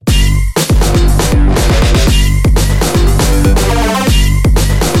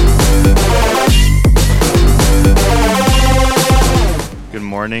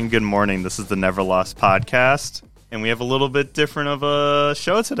morning. Good morning. This is the Never Lost podcast, and we have a little bit different of a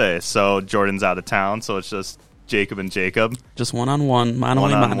show today. So Jordan's out of town, so it's just Jacob and Jacob. Just one-on-one,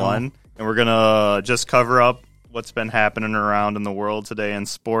 mano-a-mano. And we're going to just cover up what's been happening around in the world today in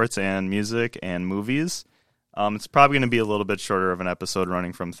sports and music and movies. It's probably going to be a little bit shorter of an episode,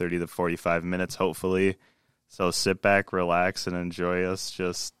 running from 30 to 45 minutes, hopefully. So sit back, relax, and enjoy us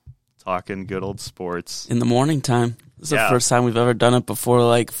just talking good old sports. In the morning time. This is the first time we've ever done it before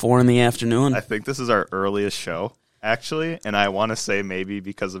like 4 in the afternoon. I think this is our earliest show, actually, and I want to say maybe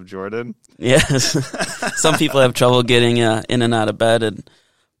because of Jordan. Yes. Some people have trouble getting in and out of bed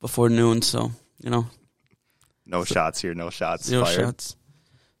before noon, so, you know. No shots here, no shots Zero fired. shots.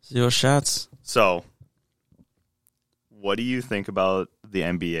 Zero shots. So, what do you think about the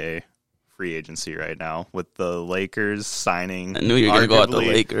NBA free agency right now with the Lakers signing? I knew you were going to go out the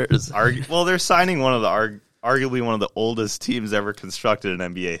Lakers. Well, they're signing one of the arguably one of the oldest teams ever constructed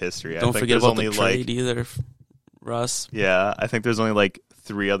in NBA history. Don't forget about the trade either, Russ. Yeah, I think there's only like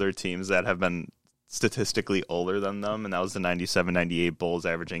 3 other teams that have been statistically older than them, and that was the 97-98 Bulls,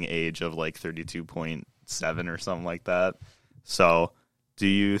 averaging age of like 32.7 or something like that. So, do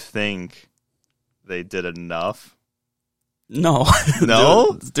you think they did enough? No.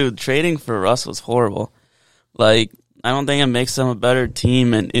 No? Dude, trading for Russ was horrible. Like, I don't think it makes them a better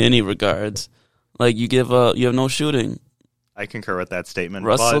team in any regards. Like, you have no shooting. I concur with that statement.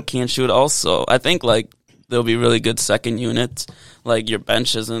 Russell can't shoot also. I think, like, there'll be really good second units. Like, your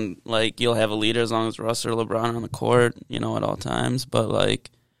bench isn't, like, you'll have a leader as long as Russ or LeBron are on the court, you know, at all times. But, like...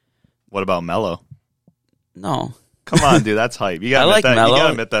 What about Melo? No. Come on, dude, that's hype. I like Melo. You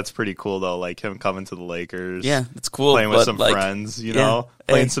gotta admit that's pretty cool, though. Like him coming to the Lakers. Yeah, it's cool. Playing with some friends, you know?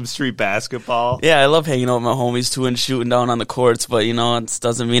 Playing some street basketball. Yeah, I love hanging out with my homies, too, and shooting down on the courts. But, you know, it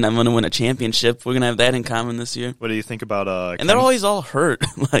doesn't mean I'm going to win a championship. We're going to have that in common this year. What do you think about... and they're always all hurt.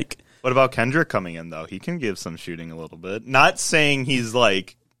 Like, what about Kendrick coming in, though? He can give some shooting a little bit. Not saying he's,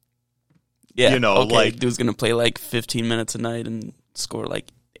 like... Yeah, you know, okay, like... dude's going to play, like, 15 minutes a night and score, like,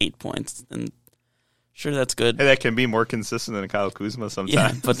 8 points. And sure, that's good. Hey, that can be more consistent than Kyle Kuzma sometimes.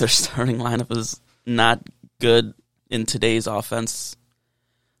 Yeah, but their starting lineup is not good in today's offense.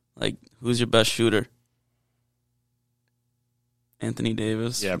 Like, who's your best shooter? Anthony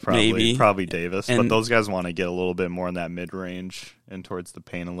Davis? Yeah, probably Davis. And, but those guys want to get a little bit more in that mid-range and towards the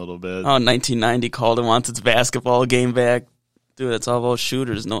paint a little bit. Oh, 1990 called and wants its basketball game back. Dude, it's all about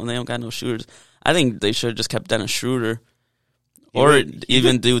shooters. No, they don't got no shooters. I think they should have just kept Dennis Schroeder. Or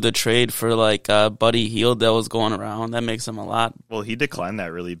even do the trade for, like, Buddy Hield that was going around. That makes him a lot. Well, he declined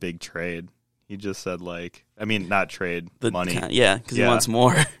that really big trade. He just said, like, I mean, not trade, money. Yeah, because he wants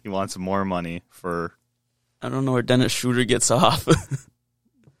more. He wants more money for... I don't know where Dennis Schroeder gets off.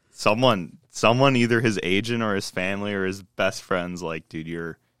 Someone, either his agent or his family or his best friends, like, dude,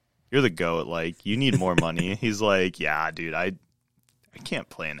 you're the GOAT. Like, you need more money. He's like, yeah, dude, I can't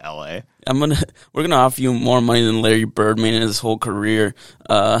play in LA. We're gonna offer you more money than Larry Bird made in his whole career.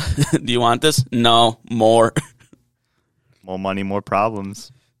 Do you want this? No, more. More money, more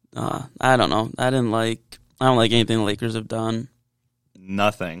problems. I don't know. I don't like anything the Lakers have done.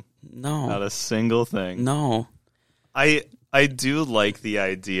 Nothing. No. Not a single thing. No. I do like the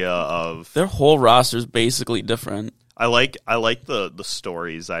idea of their whole roster is basically different. I like the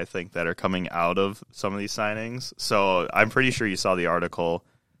stories, I think, that are coming out of some of these signings. So I'm pretty sure you saw the article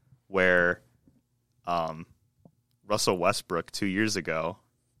where Russell Westbrook 2 years ago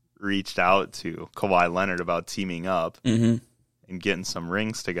reached out to Kawhi Leonard about teaming up and getting some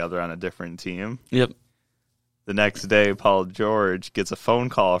rings together on a different team. Yep. The next day, Paul George gets a phone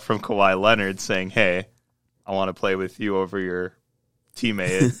call from Kawhi Leonard saying, hey, I want to play with you over your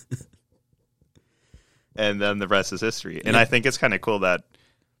teammate. And then the rest is history. And I think it's kind of cool that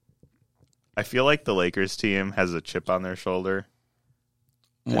I feel like the Lakers team has a chip on their shoulder.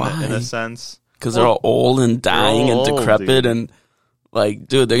 Why? In a sense. Because they're all old and dying and decrepit. And, like,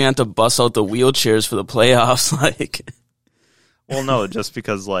 dude, they're going to have to bust out the wheelchairs for the playoffs. Like, well, no, just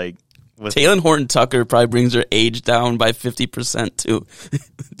because, like, Taylor Horton-Tucker probably brings her age down by 50%, too.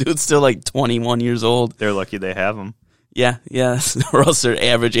 Dude's still, like, 21 years old. They're lucky they have him. Yeah. Or else their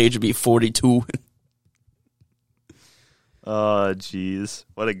average age would be 42. Oh, jeez.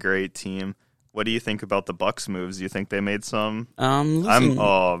 What a great team. What do you think about the Bucks moves? Do you think they made some? Losing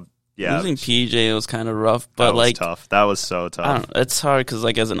PJ was kind of rough. But that was tough. That was so tough. I don't know. It's hard because,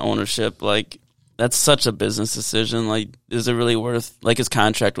 like, as an ownership, like, that's such a business decision. Like, is it really worth, like, his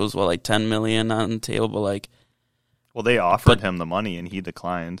contract was, like, $10 million on the table, but, like. Well, they offered him the money, and he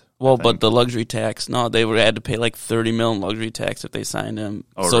declined. Well, but the luxury tax, no, they had to pay, like, $30 million luxury tax if they signed him.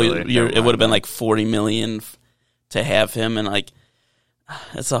 Oh, so really? It would have been, like, $40 million to have him, and, like,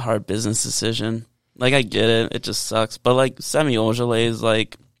 It's a hard business decision. Like, I get it. It just sucks. But, like, Semi Ojeleye is,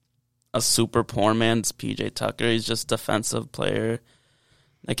 like, a super poor man's PJ Tucker. He's just a defensive player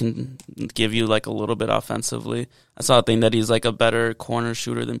that can give you, like, a little bit offensively. I saw a thing that he's, like, a better corner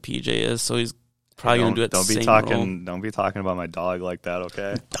shooter than PJ is, so he's probably going to do it the same role. Don't be talking about my dog like that,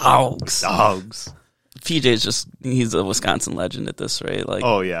 okay? Dogs. PJ's just, he's a Wisconsin legend at this rate. Like,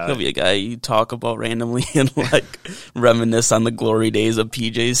 oh, yeah. He'll be a guy you talk about randomly and, like, reminisce on the glory days of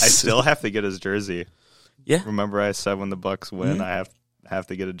PJ's. I still have to get his jersey. Yeah. Remember I said when the Bucks win, I have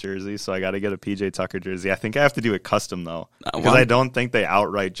to get a jersey, so I got to get a PJ Tucker jersey. I think I have to do it custom, though, because I don't think they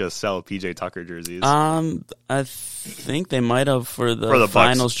outright just sell PJ Tucker jerseys. I think they might have for the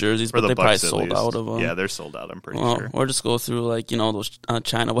finals jerseys, but they probably sold out of them. Yeah, they're sold out, I'm pretty sure. Or just go through, like, those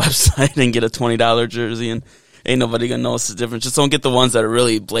China website and get a $20 jersey, and ain't nobody going to notice the difference. Just don't get the ones that are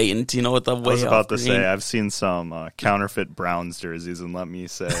really blatant, with the way I was about to say, I've seen some counterfeit Browns jerseys, and let me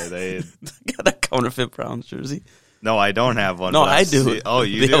say, they got a counterfeit Browns jersey. No, I don't have one. No, I do. Oh,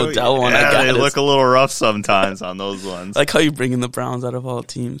 you the do? Odell one. Yeah, they look a little rough sometimes on those ones. Like how you bring in the Browns out of all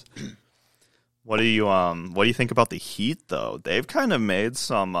teams. What do you think about the Heat though? They've kind of made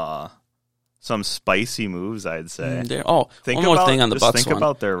some spicy moves, I'd say. One more thing on the Bucks. Think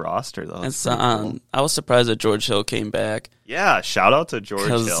about their roster though. It's, cool. I was surprised that George Hill came back. Yeah, shout out to George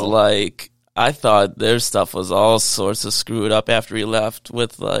Hill. Because like I thought their stuff was all sorts of screwed up after he left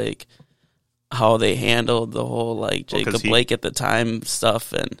with like how they handled the whole like Jacob Blake at the time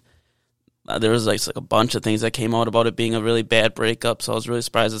stuff, and there was like a bunch of things that came out about it being a really bad breakup. So I was really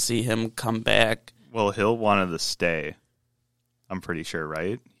surprised to see him come back. Well, Hill wanted to stay. I'm pretty sure,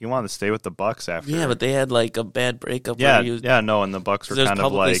 right? He wanted to stay with the Bucks after. Yeah, but they had like a bad breakup. Yeah, and the Bucks were kind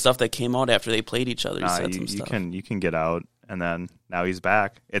of like stuff that came out after they played each other. He said some stuff. You can get out, and then now he's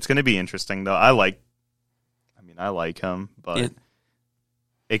back. It's going to be interesting though. I like him, but.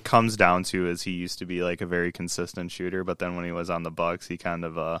 It comes down to is he used to be like a very consistent shooter, but then when he was on the Bucks, he kind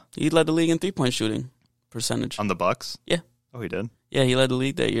of he led the league in 3-point shooting percentage on the Bucks. Yeah. Oh, he did. Yeah, he led the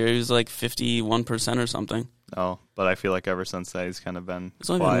league that year. He was like 51% or something. Oh, but I feel like ever since that he's kind of been. It's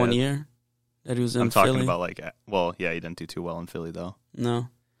only been 1 year that he was in Philly. I'm talking about he didn't do too well in Philly though. No,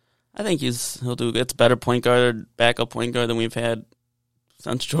 I think he'll do. It's better point guard, backup point guard than we've had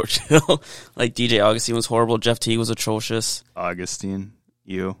since George Hill. Like DJ Augustine was horrible. Jeff Teague was atrocious. Augustine.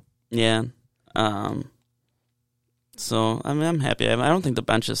 Yeah. So, I mean, I'm happy. I don't think the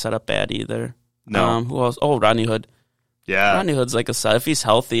bench is set up bad either. No. Who else? Oh, Rodney Hood. Yeah. Rodney Hood's like if he's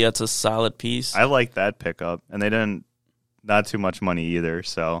healthy, that's a solid piece. I like that pickup. And they didn't, not too much money either.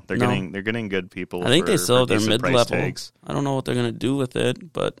 So they're getting good people. I think they still have their mid-level. Tags. I don't know what they're going to do with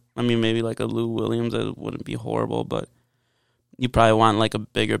it, but I mean, maybe like a Lou Williams, that wouldn't be horrible, but you probably want like a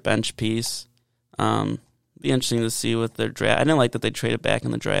bigger bench piece. Be interesting to see with their draft. I didn't like that they traded back in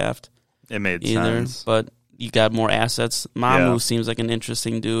the draft. It made sense. But you got more assets. Mamu seems like an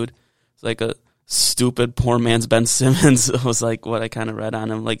interesting dude. It's like a stupid poor man's Ben Simmons. Was like what I kind of read on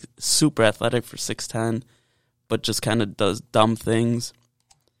him. Like super athletic for 6'10", but just kind of does dumb things.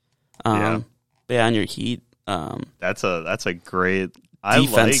 But yeah, on your Heat. That's a great.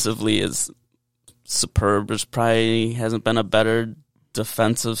 Defensively is superb. There's probably hasn't been a better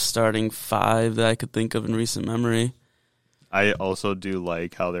defensive starting five that I could think of in recent memory. I also do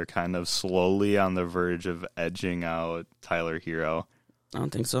like how they're kind of slowly on the verge of edging out Tyler Hero. I don't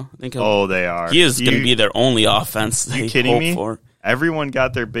think so. I think they are. He is going to be their only offense. You kidding me? Everyone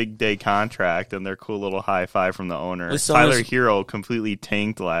got their big day contract and their cool little high five from the owner. Tyler Hero completely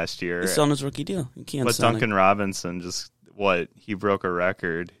tanked last year. He's still on his rookie deal. You can't. But Duncan Robinson he broke a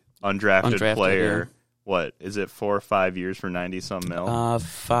record. Undrafted player. Yeah. What is it? 4 or 5 years for 90-some mil?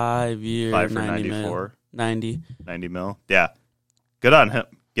 5 years. 5 for 94. 90 mil. Yeah, good on him.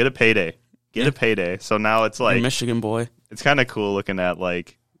 Get a payday. A payday. So now it's like Michigan boy. It's kind of cool looking at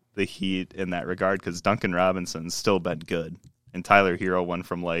like the Heat in that regard because Duncan Robinson's still been good, and Tyler Hero went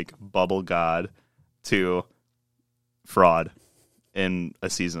from like bubble god to fraud in a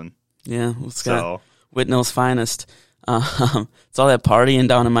season. Yeah, Whitnell's finest. It's all that partying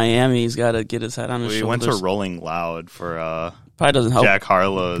down in Miami. He's got to get his head on his shoulders. He went to Rolling Loud for probably doesn't help. Jack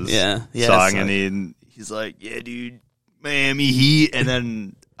Harlow's song, and he's like, "Yeah, dude, Miami Heat," and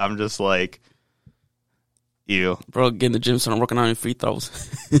then I'm just like, "Ew, bro, get in the gym, so I'm working on your free throws."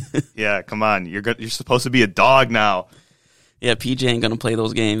 Yeah, come on, you're supposed to be a dog now. Yeah, PJ ain't gonna play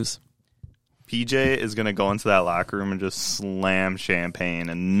those games. PJ is going to go into that locker room and just slam champagne,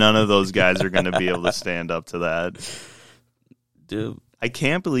 and none of those guys are going to be able to stand up to that. Dude, I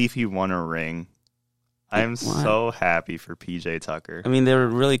can't believe he won a ring. I am so happy for PJ Tucker. I mean, they were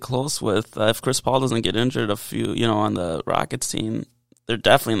really close with, if Chris Paul doesn't get injured on the Rockets team, they're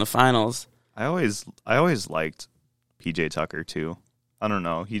definitely in the finals. I always liked PJ Tucker too. I don't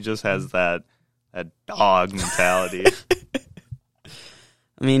know. He just has that dog mentality.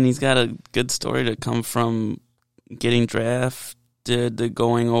 I mean, he's got a good story to come from getting drafted to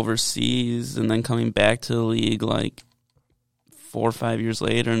going overseas and then coming back to the league like 4 or 5 years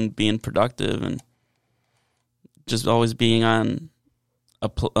later and being productive and just always being on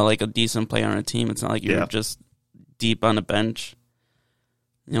a decent player on a team. It's not like you're just deep on the bench,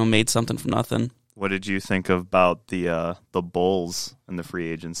 made something from nothing. What did you think about the Bulls and the free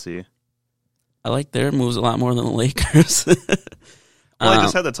agency? I like their moves a lot more than the Lakers. Well, I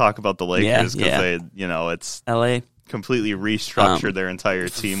just had to talk about the Lakers because they, it's LA completely restructured their entire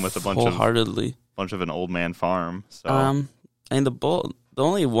team with a bunch of an old man farm. So, and the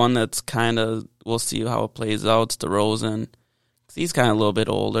only one that's kind of, we'll see how it plays out, is DeRozan. He's kind of a little bit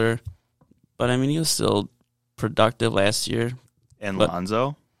older, but I mean he was still productive last year. And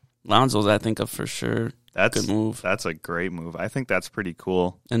Lonzo's, I think, for sure. That's a good move. That's a great move. I think that's pretty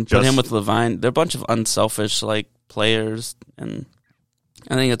cool. And put him with Levine. They're a bunch of unselfish players, and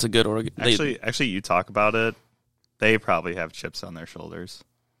I think it's a good Actually, you talk about it. They probably have chips on their shoulders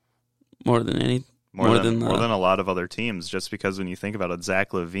more than a lot of other teams. Just because when you think about it,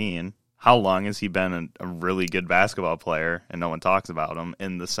 Zach LaVine, how long has he been a really good basketball player, and no one talks about him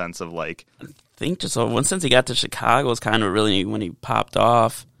in the sense of I think just since he got to Chicago was kind of really when he popped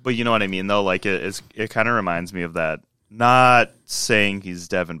off. But you know what I mean, though. It kind of reminds me of that. Not saying he's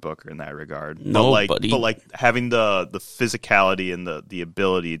Devin Booker in that regard. No, but having the physicality and the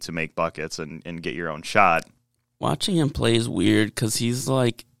ability to make buckets and get your own shot. Watching him play is weird because he's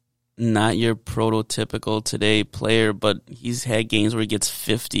not your prototypical today player, but he's had games where he gets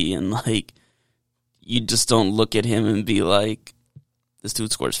 50 and you just don't look at him and be like, this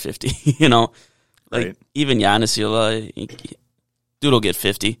dude scores 50, Right. Even Giannis, dude will get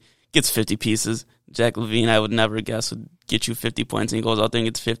 50, gets 50 pieces. Jack LaVine, I would never guess, would get you 50 points, and he goes out there and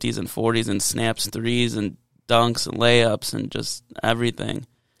gets 50s and 40s and snaps threes and dunks and layups and just everything.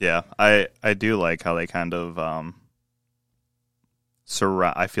 Yeah, I do like how they kind of I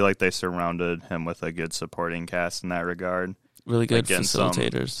feel like they surrounded him with a good supporting cast in that regard. Really good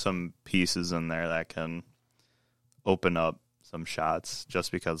facilitators. Some pieces in there that can open up some shots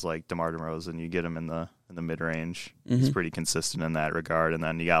just because DeMar DeRozan, you get him in the mid-range. Mm-hmm. He's pretty consistent in that regard. And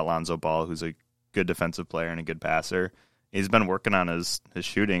then you got Lonzo Ball, who's a good defensive player and a good passer. He's been working on his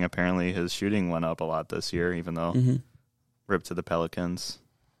shooting. Apparently his shooting went up a lot this year, even though ripped to the Pelicans.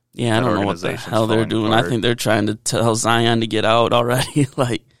 Yeah, I don't know what the hell they're doing. Apart. I think they're trying to tell Zion to get out already.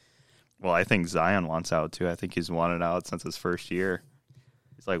 Well, I think Zion wants out too. I think he's wanted out since his first year.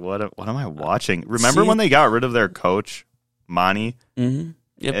 He's like, what am I watching? Remember when they got rid of their coach, Monty? Mm-hmm.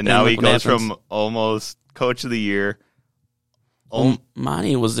 Yep, and now he goes from almost coach of the year.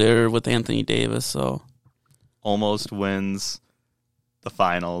 Monty was there with Anthony Davis, so almost wins the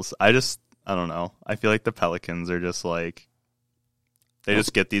finals. I don't know. I feel like the Pelicans are just they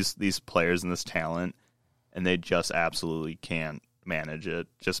just get these players and this talent, and they just absolutely can't manage it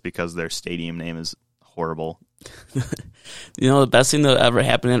just because their stadium name is horrible. The best thing that ever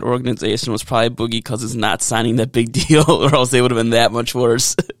happened in that organization was probably Boogie because it's not signing that big deal, or else they would have been that much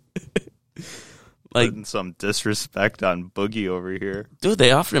worse. Putting some disrespect on Boogie over here. Dude,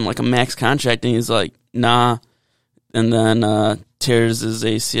 they offered him a max contract, and he's like, nah. And then tears his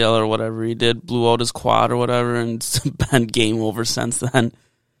ACL or whatever he did, blew out his quad or whatever, and it's been game over since then.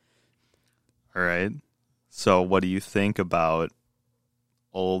 All right. So what do you think about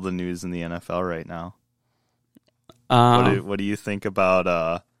all the news in the NFL right now? What do you think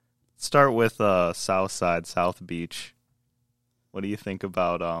about, start with South Side, South Beach. What do you think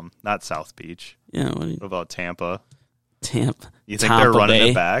about, not South Beach? Yeah. What about Tampa? You think Tampa they're running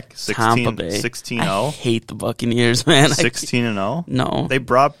Bay. it back? 16-0? I hate the Buccaneers, man. 16-0? No. They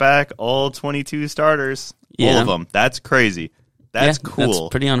brought back all 22 starters. Yeah. All of them. That's crazy. That's cool. That's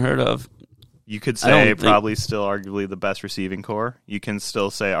pretty unheard of. You could say probably still arguably the best receiving core. You can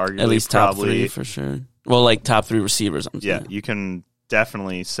still say arguably at least top three for sure. Well, top three receivers. Yeah, you can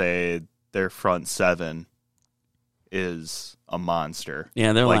definitely say their front seven is a monster.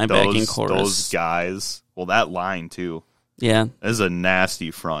 Yeah, their linebacking core. Those guys. Well, that line too. Yeah, is a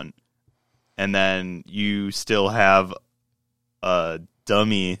nasty front. And then you still have a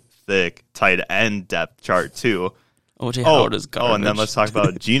dummy thick tight end depth chart too. OJ Howard is garbage. And then let's talk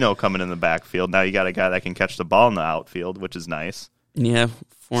about Geno coming in the backfield. Now you got a guy that can catch the ball in the outfield, which is nice. Yeah,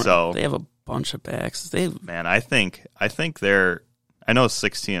 they have a bunch of backs. I think they're. I know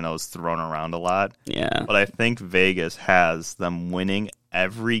 16-0 is thrown around a lot. Yeah, but I think Vegas has them winning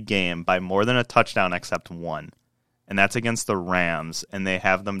every game by more than a touchdown except one, and that's against the Rams, and they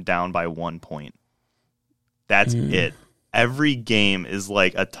have them down by 1 point. That's it. Every game is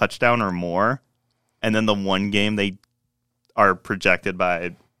like a touchdown or more, and then the one game they are projected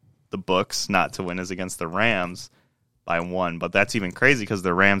by the books not to win is against the Rams by 1. But that's even crazy because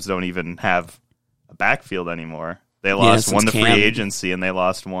the Rams don't even have a backfield anymore. They lost one to free agency, and they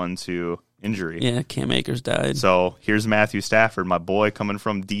lost one to injury. Yeah, Cam Akers died. So here's Matthew Stafford, my boy, coming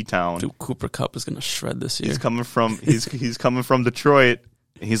from D-Town. Dude, Cooper Kupp is going to shred this year. He's coming from Detroit.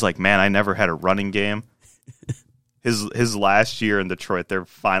 He's like, man, I never had a running game. His last year in Detroit, they're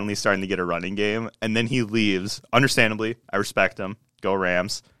finally starting to get a running game, and then he leaves. Understandably, I respect him. Go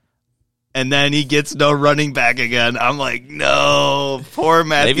Rams. And then he gets no running back again. I'm like, no, poor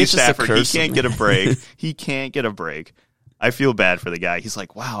Matthew Stafford. He can't get a break. He can't get a break. I feel bad for the guy. He's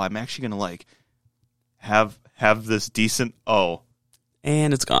like, wow, I'm actually going to like have this decent. Oh.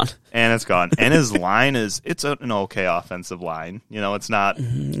 And it's gone. And his line it's an okay offensive line. You know, it's not.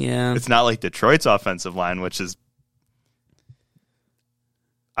 Yeah. It's not like Detroit's offensive line, which is.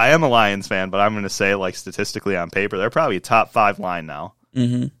 I am a Lions fan, but I'm going to say, like, statistically on paper, they're probably a top 5 line now.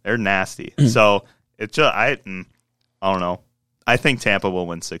 Mm-hmm. They're nasty. So it's just I don't know. I think Tampa will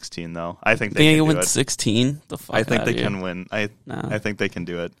win 16 though. I think they can win 16. The fuck I think they can win. I think they can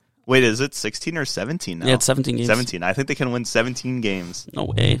do it. Wait, is it 16 or 17 now? Yeah, it's 17 games. 17. I think they can win 17 games. No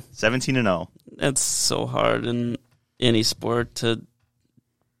way. 17-0. That's so hard in any sport to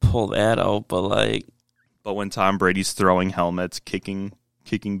pull that out, but when Tom Brady's throwing helmets, kicking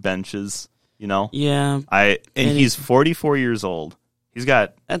benches, you know? Yeah. And he's 44 years old. He's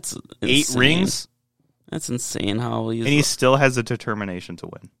got that's 8 rings. That's insane how he's... And he still has the determination to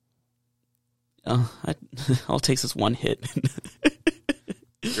win. All it takes is one hit.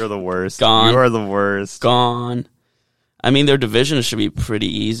 You're the worst. Gone. You are the worst. Gone. I mean, their division should be pretty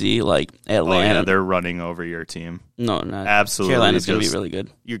easy, like Atlanta. Oh, yeah, they're running over your team. No, not. Absolutely. Carolina's going to be really good.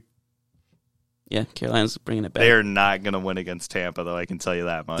 Yeah, Carolina's bringing it back. They are not going to win against Tampa, though, I can tell you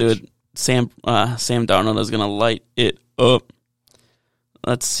that much. Dude, Sam Darnold is going to light it up.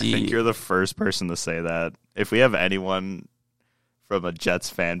 Let's see. I think you're the first person to say that. If we have anyone from a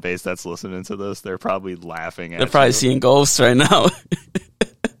Jets fan base that's listening to this, they're probably laughing at They're probably seeing ghosts right now.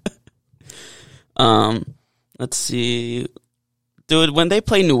 Let's see. Dude, when they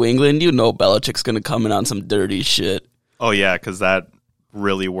play New England, you know Belichick's going to come in on some dirty shit. Oh, yeah, because that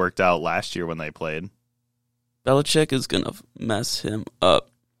really worked out last year when they played. Belichick is going to mess him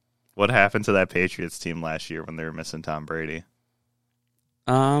up. What happened to that Patriots team last year when they were missing Tom Brady?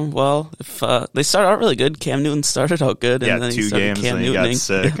 Well, if they started out really good, Cam Newton started out good, and then 2 games, and he got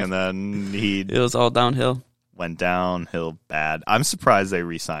sick, and then it was all downhill. Went downhill bad. I'm surprised they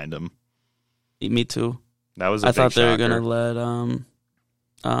re-signed him. Me too. That was. I thought they were gonna let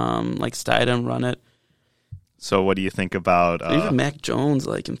Stidham run it. So, what do you think about even Mac Jones?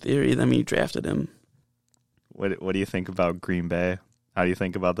 Like in theory, I mean, you drafted him. What do you think about Green Bay? How do you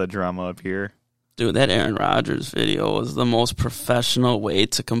think about the drama up here? Dude, that Aaron Rodgers video was the most professional way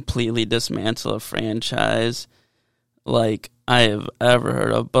to completely dismantle a franchise like I have ever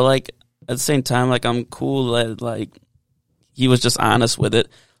heard of. But like at the same time, like I'm cool that like he was just honest with it.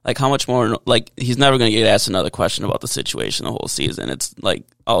 Like how much more? Like he's never gonna get asked another question about the situation the whole season. It's like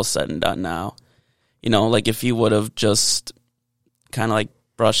all said and done now. You know, like if he would have just kind of like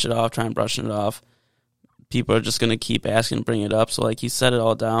brushed it off, people are just gonna keep asking to bring it up. So like he set it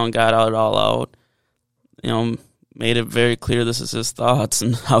all down, got it all out. You know, made it very clear this is his thoughts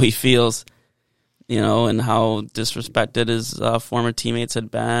and how he feels, you know, and how disrespected his former teammates had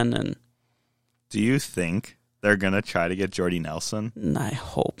been. And do you think they're gonna try to get Jordy Nelson? I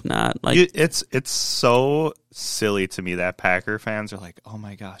hope not. Like it's so silly to me that Packer fans are like, "Oh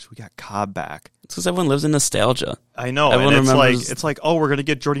my gosh, we got Cobb back." It's because everyone lives in nostalgia. I know, everyone and it's like, oh, we're gonna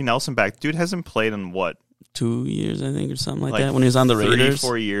get Jordy Nelson back. Dude hasn't played in what? 2 years, I think, or something like that, when he was on the Raiders.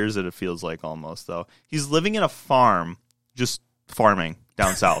 3-4 years, it feels like almost, though. He's living in a farm, just farming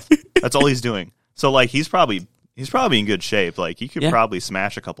down south. That's all he's doing. So, like, he's probably in good shape. Like, he could probably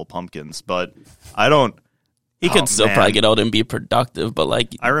smash a couple pumpkins, but I don't... He could still probably get out and be productive, but,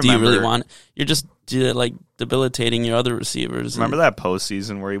 like, I remember, do you really want... You're just, like, debilitating your other receivers. Remember that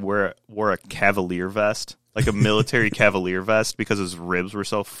postseason where he wore a Cavalier vest? Like a military Cavalier vest because his ribs were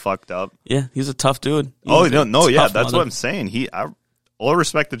so fucked up. Yeah, he's a tough dude. That's what I'm saying. All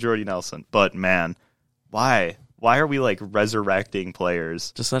respect to Jordy Nelson, but man, why are we like resurrecting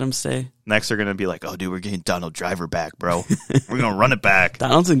players? Just let him stay. Next, they're gonna be like, "Oh, dude, we're getting Donald Driver back, bro. We're gonna run it back."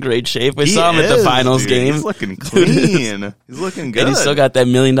 Donald's in great shape. We saw him at the finals game. He's looking clean. He's looking good, and he's still got that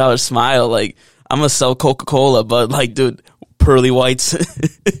 $1 million smile. Like I'm gonna sell Coca-Cola, but like, dude, pearly whites.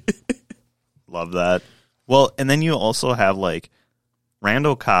 Love that. Well, and then you also have, like,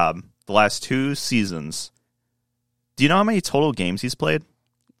 Randall Cobb, the last 2 seasons. Do you know how many total games he's played?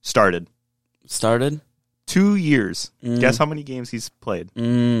 Started. 2 years. Guess how many games he's played?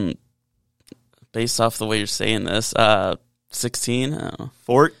 Based off the way you're saying this, 16? I don't know.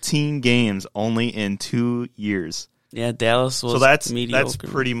 14 games only in 2 years. Yeah, Dallas was mediocre. That's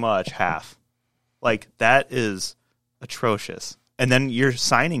pretty much half. Like, that is atrocious. And then you're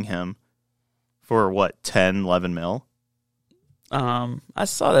signing him for, what, 10, 11 mil? I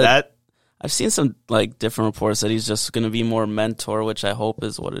saw that. I've seen some, like, different reports that he's just going to be more mentor, which I hope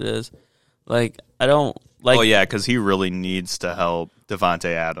is what it is. Like, I don't... like. Oh, yeah, because he really needs to help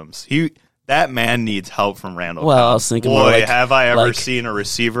Devontae Adams. That man needs help from Randall Cobb. I was thinking boy, more like, have I ever seen a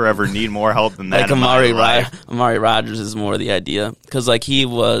receiver ever need more help than that? Like Amari Rodgers is more the idea. Because, like,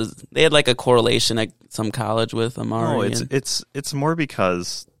 they had, like, a correlation at some college with Amari. No, it's more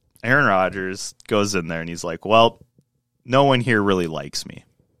because Aaron Rodgers goes in there and he's like, well, no one here really likes me.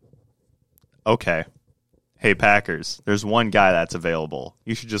 Okay. Hey, Packers, there's one guy that's available.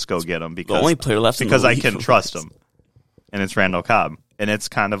 You should just go get him because the only player left because I can trust him. And it's Randall Cobb. And it's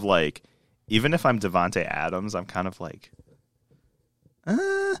kind of like, even if I'm Devontae Adams, I'm kind of like,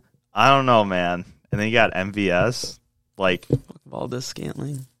 I don't know, man. And then you got MVS. Like,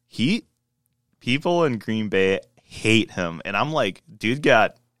 Valdez-Scantling. People in Green Bay hate him. And I'm like,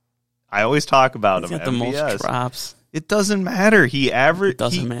 I always talk about him. He's got the most drops. It doesn't matter. He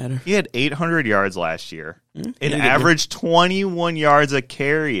doesn't matter. He had 800 yards last year. It averaged 21 yards a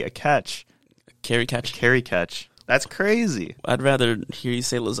catch. Carry catch. That's crazy. I'd rather hear you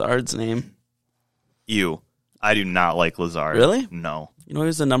say Lazard's name. I do not like Lazard. Really? No. You know he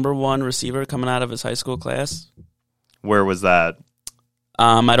was the number 1 receiver coming out of his high school class? Where was that?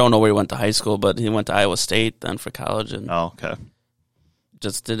 I don't know where he went to high school, but he went to Iowa State then for college. And okay.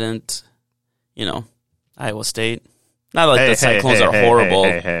 Just didn't, Iowa State. Not like the Cyclones are horrible.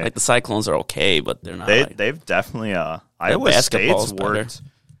 Like the Cyclones are okay, but they're not. They've definitely Iowa State's worked.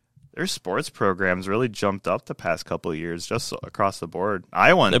 Their sports programs really jumped up the past couple of years, just across the board.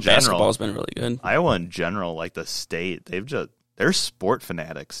 Iowa in general, basketball's been really good. Iowa in general, like the state, they're sport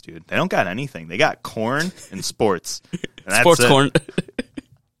fanatics, dude. They don't got anything. They got corn and sports. And sports corn.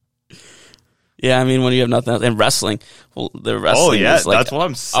 Yeah, I mean, when you have nothing else. And wrestling. Well, the wrestling is like that's what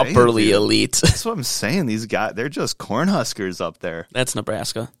I'm saying, upperly elite. That's what I'm saying. These guys, they're just Cornhuskers up there. That's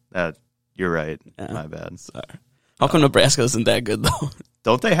Nebraska. You're right. Yeah. My bad. Sorry. How come Nebraska isn't that good, though?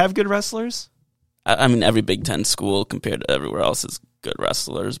 Don't they have good wrestlers? I mean, every Big Ten school compared to everywhere else is good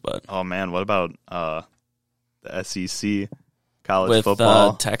wrestlers, but... Oh, man, what about the SEC, college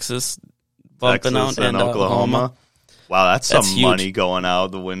football? With Texas bumping out and Oklahoma. Wow, that's some huge. Money going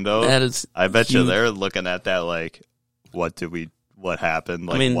out the window. That is I bet huge. you they're looking at that like, what happened?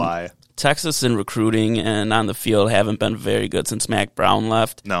 Like, why? Texas in recruiting and on the field haven't been very good since Mac Brown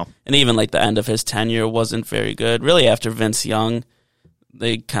left. No. And even like the end of his tenure wasn't very good. Really after Vince Young,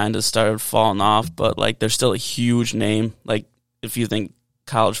 they kind of started falling off, but like they're still a huge name. Like if you think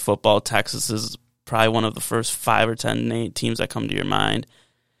college football, Texas is probably one of the first 5 or 10 teams that come to your mind.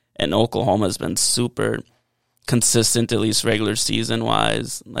 And Oklahoma has been super consistent, at least regular season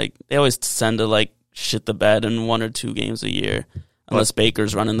wise. Like they always tend to like shit the bed in 1 or 2 games a year, unless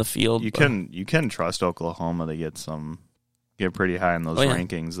Baker's running the field. You can trust Oklahoma to get pretty high in those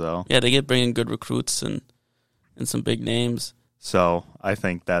rankings though. Yeah, they bring in good recruits and some big names. So I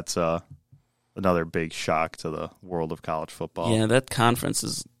think that's another big shock to the world of college football. Yeah, that conference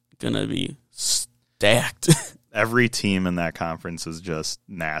is gonna be stacked. Every team in that conference is just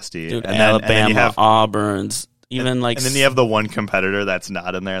nasty. Dude, Alabama, Auburn's, even like... And then you have the one competitor that's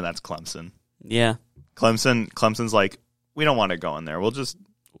not in there, and that's Clemson. Yeah. Clemson's like, we don't want to go in there.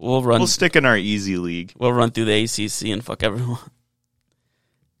 We'll stick in our easy league. We'll run through the ACC and fuck everyone.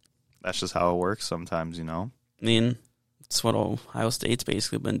 That's just how it works sometimes, I mean, it's what Ohio State's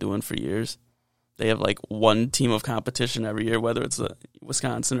basically been doing for years. They have like one team of competition every year, whether it's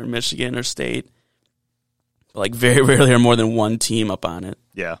Wisconsin or Michigan or State. Like, very rarely are more than one team up on it.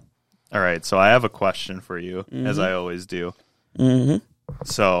 Yeah. All right, so I have a question for you, as I always do. Mm-hmm.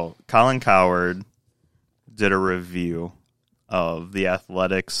 So, Colin Cowherd did a review of the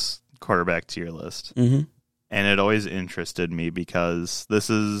Athletics quarterback tier list. Mm-hmm. And it always interested me because this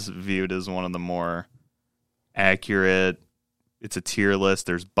is viewed as one of the more accurate. It's a tier list.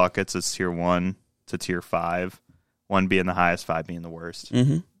 There's buckets. It's tier 1 to tier 5. 1 being the highest, 5 being the worst.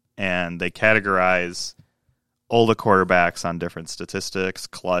 Mm-hmm. And they categorize all the quarterbacks on different statistics: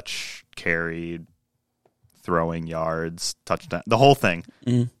 clutch, carried, throwing yards, touchdown, the whole thing.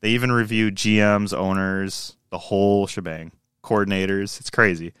 Mm. They even review GMs, owners, the whole shebang, coordinators. It's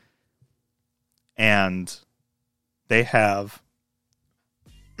crazy. And they have,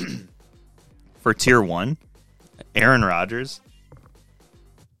 for Tier 1, Aaron Rodgers.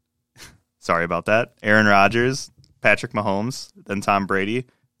 Sorry about that. Aaron Rodgers, Patrick Mahomes, then Tom Brady,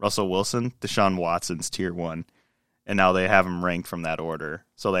 Russell Wilson, Deshaun Watson's Tier 1. And now they have them ranked from that order.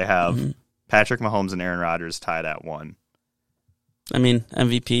 So they have Patrick Mahomes and Aaron Rodgers tied at 1. I mean,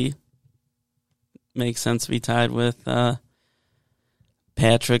 MVP makes sense to be tied with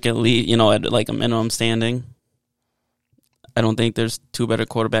Patrick at least, at like a minimum standing. I don't think there's two better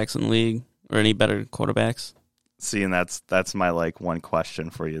quarterbacks in the league or any better quarterbacks. See, and that's my one question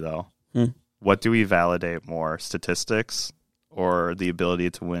for you though. What do we validate more, statistics or the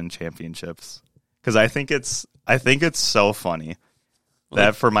ability to win championships? Because I think it's so funny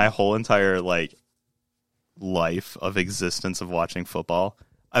that for my whole entire life of existence of watching football,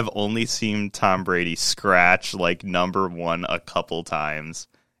 I've only seen Tom Brady scratch number 1 a couple times.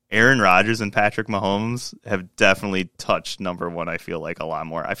 Aaron Rodgers and Patrick Mahomes have definitely touched number 1, I feel like, a lot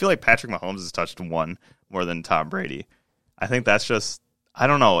more. I feel like Patrick Mahomes has touched 1 more than Tom Brady. I think that's just, I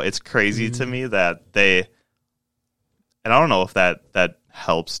don't know, it's crazy to me that they, and I don't know if that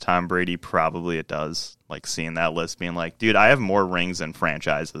helps Tom Brady. Probably it does, seeing that list being dude, I have more rings than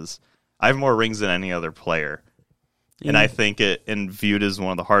franchises. I have more rings than any other player. And I think and viewed as one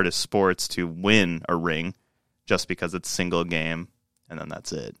of the hardest sports to win a ring just because it's single game and then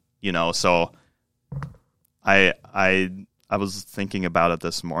that's it. So I was thinking about it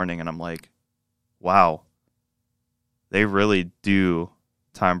this morning and I'm like, wow, they really do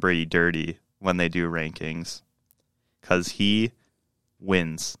Tom Brady dirty when they do rankings because he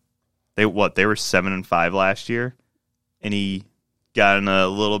wins. They were 7-5 last year and he got in a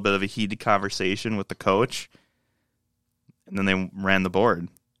little bit of a heated conversation with the coach. And then they ran the board.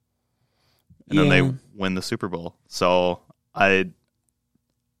 And then they win the Super Bowl. So I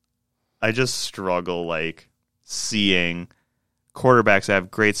just struggle seeing quarterbacks that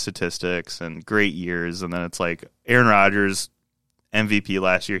have great statistics and great years. And then it's Aaron Rodgers, MVP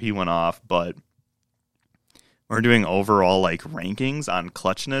last year, he went off. But we're doing overall rankings on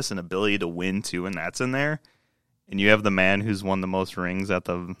clutchness and ability to win too, and that's in there. And you have the man who's won the most rings at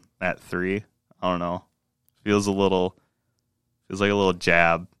 3. I don't know. Feels like a little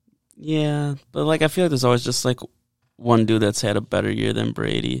jab. Yeah, but I feel like there's always just one dude that's had a better year than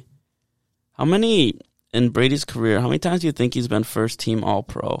Brady. How many in Brady's career? How many times do you think he's been first team All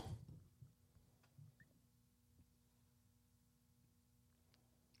Pro?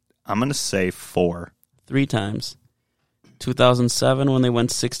 I'm gonna say 4. 3 times. 2007 when they went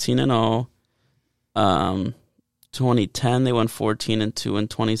 16-0. 2010 they went 14-2. In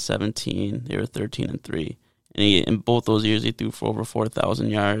 2017 they were 13-3. And in both those years, he threw for over 4,000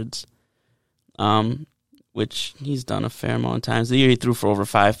 yards, which he's done a fair amount of times. The year he threw for over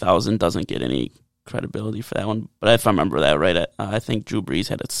 5,000 doesn't get any credibility for that one. But if I remember that right, I think Drew Brees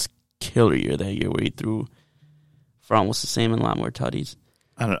had a killer year that year where he threw for almost the same and a lot more tutties.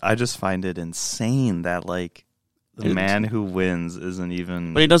 I just find it insane that, the man who wins isn't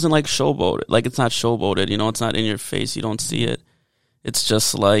even... But he doesn't, showboat it. It's not showboated. It's not in your face. You don't see it. It's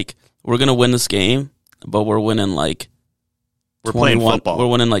just we're going to win this game. But we're winning we're playing football. We're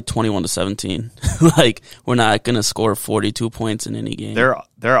winning 21-17. We're not gonna score 42 points in any game. Their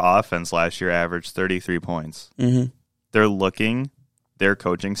offense last year averaged 33 points. Mm-hmm. Their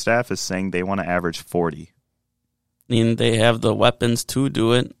coaching staff is saying they want to average 40. I mean, they have the weapons to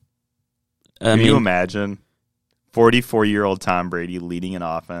do it. Can you imagine 44-year-old Tom Brady leading an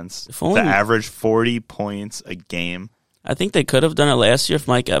offense to average 40 points a game? I think they could have done it last year if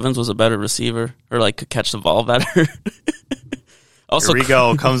Mike Evans was a better receiver or could catch the ball better. Also, here we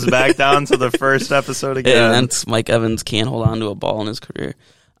go. Comes back down to the first episode again. And Mike Evans can't hold on to a ball in his career.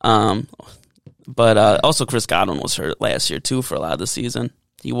 But also Chris Godwin was hurt last year too for a lot of the season.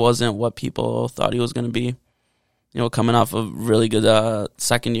 He wasn't what people thought he was going to be. Coming off a really good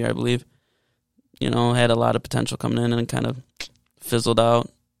second year, I believe. Had a lot of potential coming in and kind of fizzled out.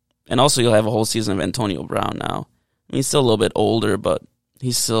 And also you'll have a whole season of Antonio Brown now. He's still a little bit older, but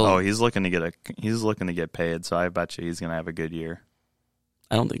he's still... Oh, he's looking to get paid, so I bet you he's going to have a good year.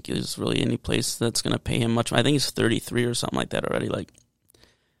 I don't think there's really any place that's going to pay him much. I think he's 33 or something like that already.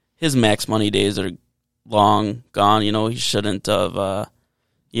 His max money days are long gone. He shouldn't have,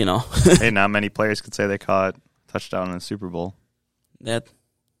 Hey, not many players could say they caught a touchdown in the Super Bowl. That's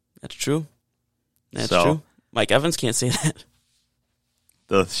true. That's true. Mike Evans can't say that.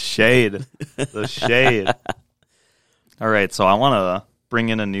 The shade. The shade. All right, so I want to bring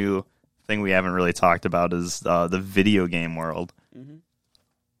in a new thing we haven't really talked about is the video game world. Mm-hmm.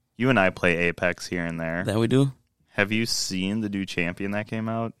 You and I play Apex here and there. That we do. Have you seen the new Champion that came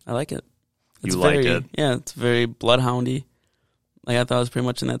out? I like it. It's like it. Yeah, it's very bloodhoundy. Like, I thought it was pretty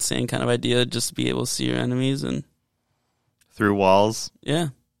much in that same kind of idea, just to be able to see your enemies and Through walls. yeah.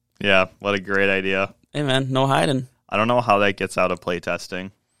 Yeah, what a great idea. Hey man, no hiding. I don't know how that gets out of playtesting.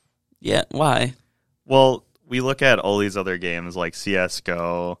 Yeah, why? Well, we look at all these other games like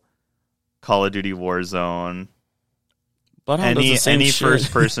CS:GO, Call of Duty Warzone, Bloodhound does the same any shit.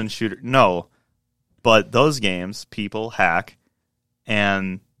 first-person shooter. No, but those games, people hack,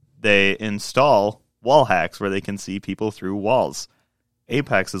 and they install wall hacks where they can see people through walls.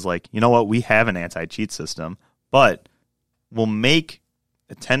 Apex is like, you know what? We have an anti-cheat system, but we'll make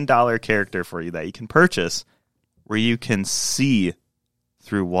a $10 character for you that you can purchase where you can see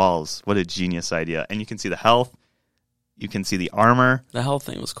through walls. What a genius idea. And you can see the health. You can see the armor. The health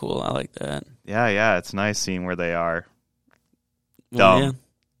thing was cool. I like that. Yeah, it's nice seeing where they are. Well, Dumb. yeah.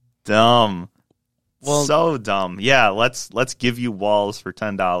 Dumb. Well, So dumb. Yeah, let's give you walls for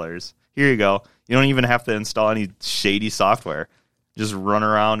 $10. Here you go. You don't even have to install any shady software. Just run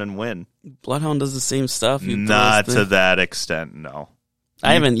around and win. Bloodhound does the same stuff. Not to that extent, no.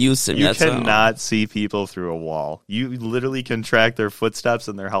 I haven't used him You yet. cannot see people through a wall. You literally can track their footsteps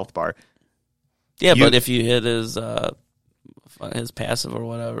and their health bar. Yeah, but if you hit his passive or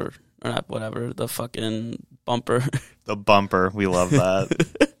whatever, or not whatever, the fucking bumper. The bumper, we love that.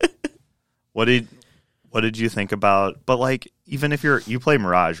 What did you think about? But like, even if you play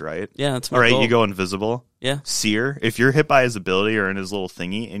Mirage, right? Yeah, that's my All right, goal. you go invisible. Yeah. Seer, if you're hit by his ability or in his little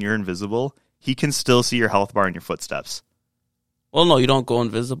thingy and you're invisible, he can still see your health bar and your footsteps. Well, no, you don't go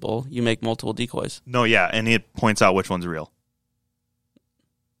invisible. You make multiple decoys. No, yeah, and it points out which one's real.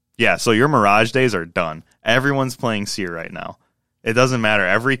 Yeah, so your Mirage days are done. Everyone's playing Seer right now. It doesn't matter.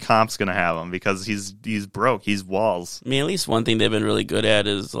 Every comp's going to have him because he's broke. He's walls. I mean, at least one thing they've been really good at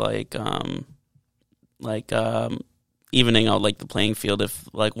is evening out like the playing field. If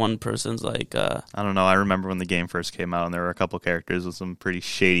like one person's like, I don't know. I remember when the game first came out and there were a couple characters with some pretty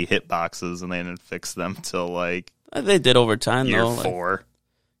shady hitboxes and they didn't fix them till like they did over time year though. 4.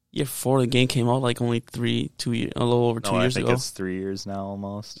 Year 4, the game came out like only 2 years, a little over 2 years I think ago. it's 3 years now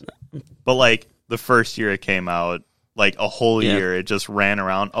almost. But like the first year it came out, like a whole year, it just ran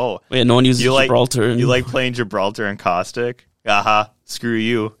around. Oh, yeah, no one uses Gibraltar. You like playing Gibraltar and Caustic? Aha, screw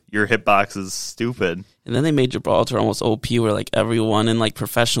you. Your hitbox is stupid. And then they made Gibraltar almost OP, where like everyone in like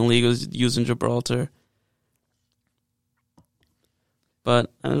professional league was using Gibraltar.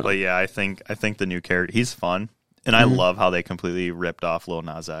 But I don't know. But yeah, I think the new character, he's fun. And I love how they completely ripped off Lil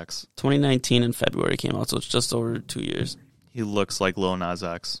Nas X. 2019 in February came out, so it's just over 2 years. He looks like Lil Nas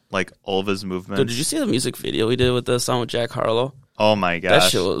X. Like all of his movements. Dude, did you see the music video he did with the song with Jack Harlow? Oh my gosh. That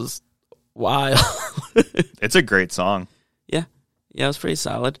shit was wild. It's a great song. Yeah, it was pretty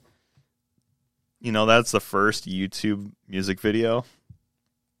solid. You know, that's the first YouTube music video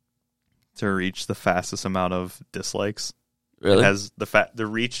to reach the fastest amount of dislikes. Really? It has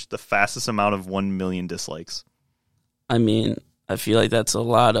the fastest amount of 1 million dislikes. I mean, I feel like that's a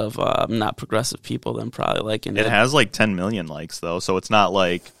lot of not progressive people then probably liking it. It has like 10 million likes though, so it's not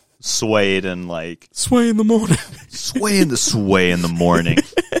like swayed and like sway in the morning. sway in the morning.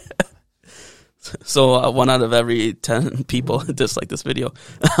 So 1 out of every 10 people dislike this video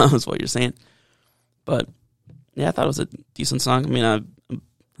is what you're saying. But yeah, I thought it was a decent song. I mean,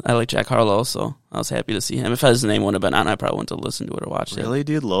 I like Jack Harlow, so I was happy to see him. If his name wouldn't have been on, I probably wouldn't have listened to it or watched it. Really,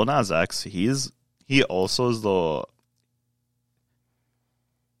 dude? Lil Nas X, he also is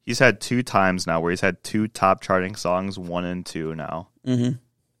he's had 2 times now where he's had 2 top charting songs, 1 and 2 now. Mm-hmm.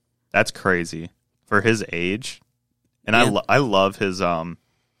 That's crazy for his age. And I love his I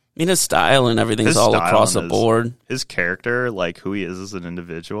mean, his style and everything's all across the board. His character, like who he is as an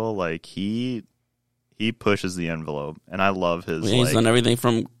individual, like he pushes the envelope, and I love his. He's done everything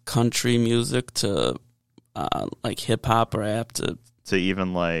from country music to like hip hop, rap to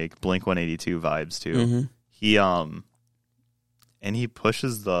even like Blink-182 vibes too. Mm-hmm. He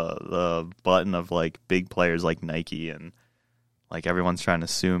pushes the button of like big players like Nike and like everyone's trying to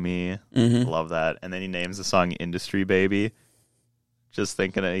sue me. Mm-hmm. I love that. And then he names the song "Industry Baby." Just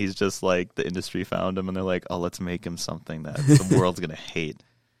thinking it, he's just like the industry found him, and they're like, "Oh, let's make him something that the world's gonna hate."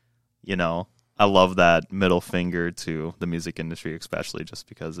 You know. I love that middle finger to the music industry, especially just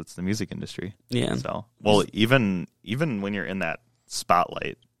because it's the music industry. Yeah. So, well, even when you're in that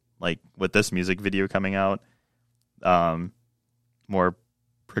spotlight, like with this music video coming out, more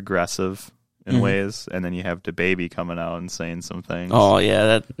progressive in ways, and then you have DaBaby coming out and saying some things. Oh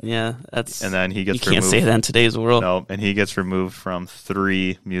yeah, that's. And then he gets you can't say that in today's world. No, and he gets removed from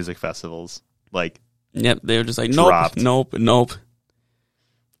 3 music festivals. Like, yep, they were just like dropped. nope.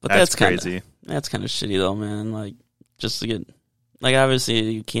 But that's crazy. That's kind of shitty though, man. Like, just to get Like,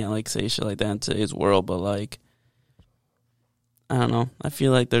 obviously, you can't, like, say shit like that in today's world, but, like, I don't know. I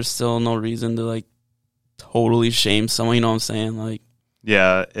feel like there's still no reason to, like, totally shame someone, you know what I'm saying? Like,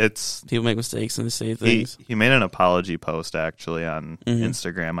 yeah, it's... people make mistakes and they say things. He made an apology post, actually, on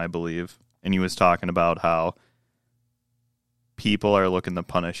Instagram, I believe, and he was talking about how people are looking to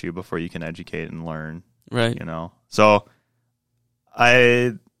punish you before you can educate and learn. Right. You know? So,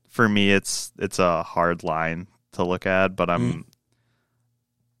 for me, it's a hard line to look at, but I'm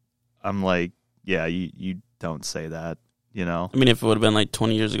like, yeah, you don't say that, you know? I mean, if it would have been like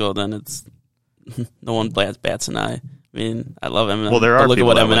 20 years ago, then it's no one bats an eye. I mean, I love Eminem. Well, there are look at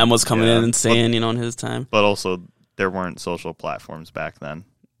what people Eminem was coming in and saying, in his time. But also, there weren't social platforms back then.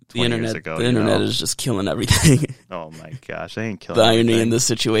 The internet, years ago, the internet is just killing everything. Oh my gosh, I ain't killing the irony everything. in this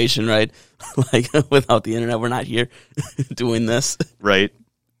situation, right? Like, without the internet, we're not here doing this. Right.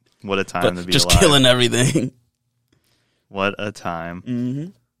 What a time to be just alive. killing everything. What a time.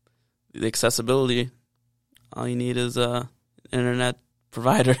 Mm-hmm. The accessibility. All you need is a internet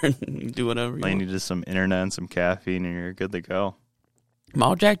provider and do whatever you All you want. need is some internet and some caffeine, and you're good to go. I'm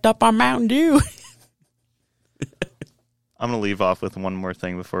all jacked up on Mountain Dew. I'm going to leave off with one more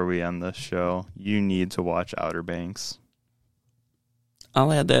thing before we end this show. You need to watch Outer Banks.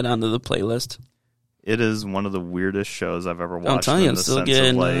 I'll add that onto the playlist. It is one of the weirdest shows I've ever watched. I'm telling you, I'm still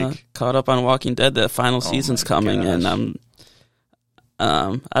getting caught up on Walking Dead. That final season's coming, gosh. and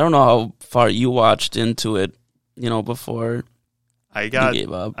I don't know how far you watched into it, before you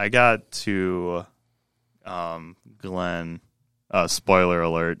gave up. I got to Glenn. Spoiler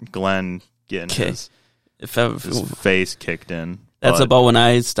alert! Glenn getting his face kicked in. That's about when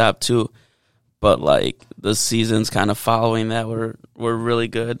I stopped too. But like the seasons kind of following that were really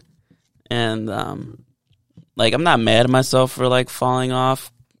good, and like I'm not mad at myself for like falling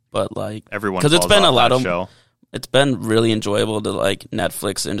off, but like everyone because it's been a lot of show. It's been really enjoyable to like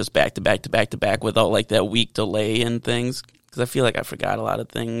Netflix and just back to back to back to back without like that week delay and things, because I feel like I forgot a lot of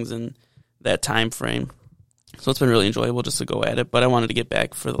things in that time frame. So it's been really enjoyable just to go at it. But I wanted to get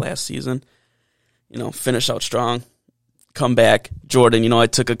back for the last season, finish out strong, come back. Jordan, I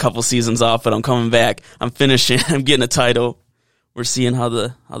took a couple seasons off, but I'm coming back. I'm finishing. I'm getting a title. We're seeing how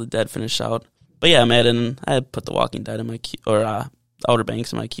the Dead finish out. But yeah, I'm adding. I put The Walking Dead in my queue, or Outer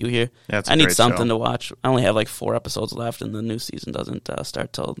Banks in my queue here. Yeah, I need something to watch. I only have like 4 episodes left, and the new season doesn't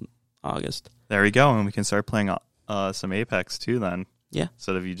start till August. There we go, and we can start playing some Apex too then. Yeah,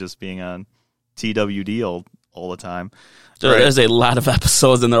 instead of you just being on TWD all the time. So there's a lot of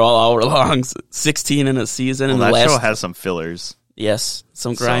episodes, and they're all hour long. 16 in a season. Well, and that show has some fillers. Yes,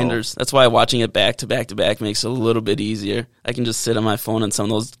 some grinders. That's why watching it back to back to back makes it a little bit easier. I can just sit on my phone on some of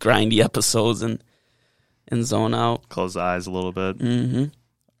those grindy episodes and zone out. Close the eyes a little bit. Mm-hmm.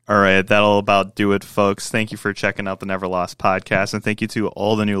 All right, that'll about do it, folks. Thank you for checking out the Never Lost podcast, and thank you to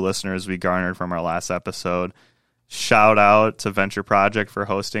all the new listeners we garnered from our last episode. Shout out to Venture Project for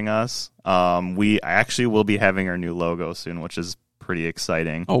hosting us. We actually will be having our new logo soon, which is pretty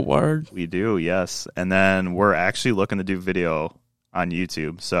exciting. Oh, word. We do, yes. And then we're actually looking to do video on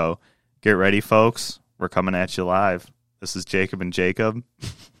YouTube. So get ready, folks. We're coming at you live. This is Jacob and Jacob.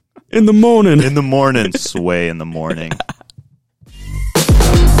 In the morning. In the morning. Sway in the morning.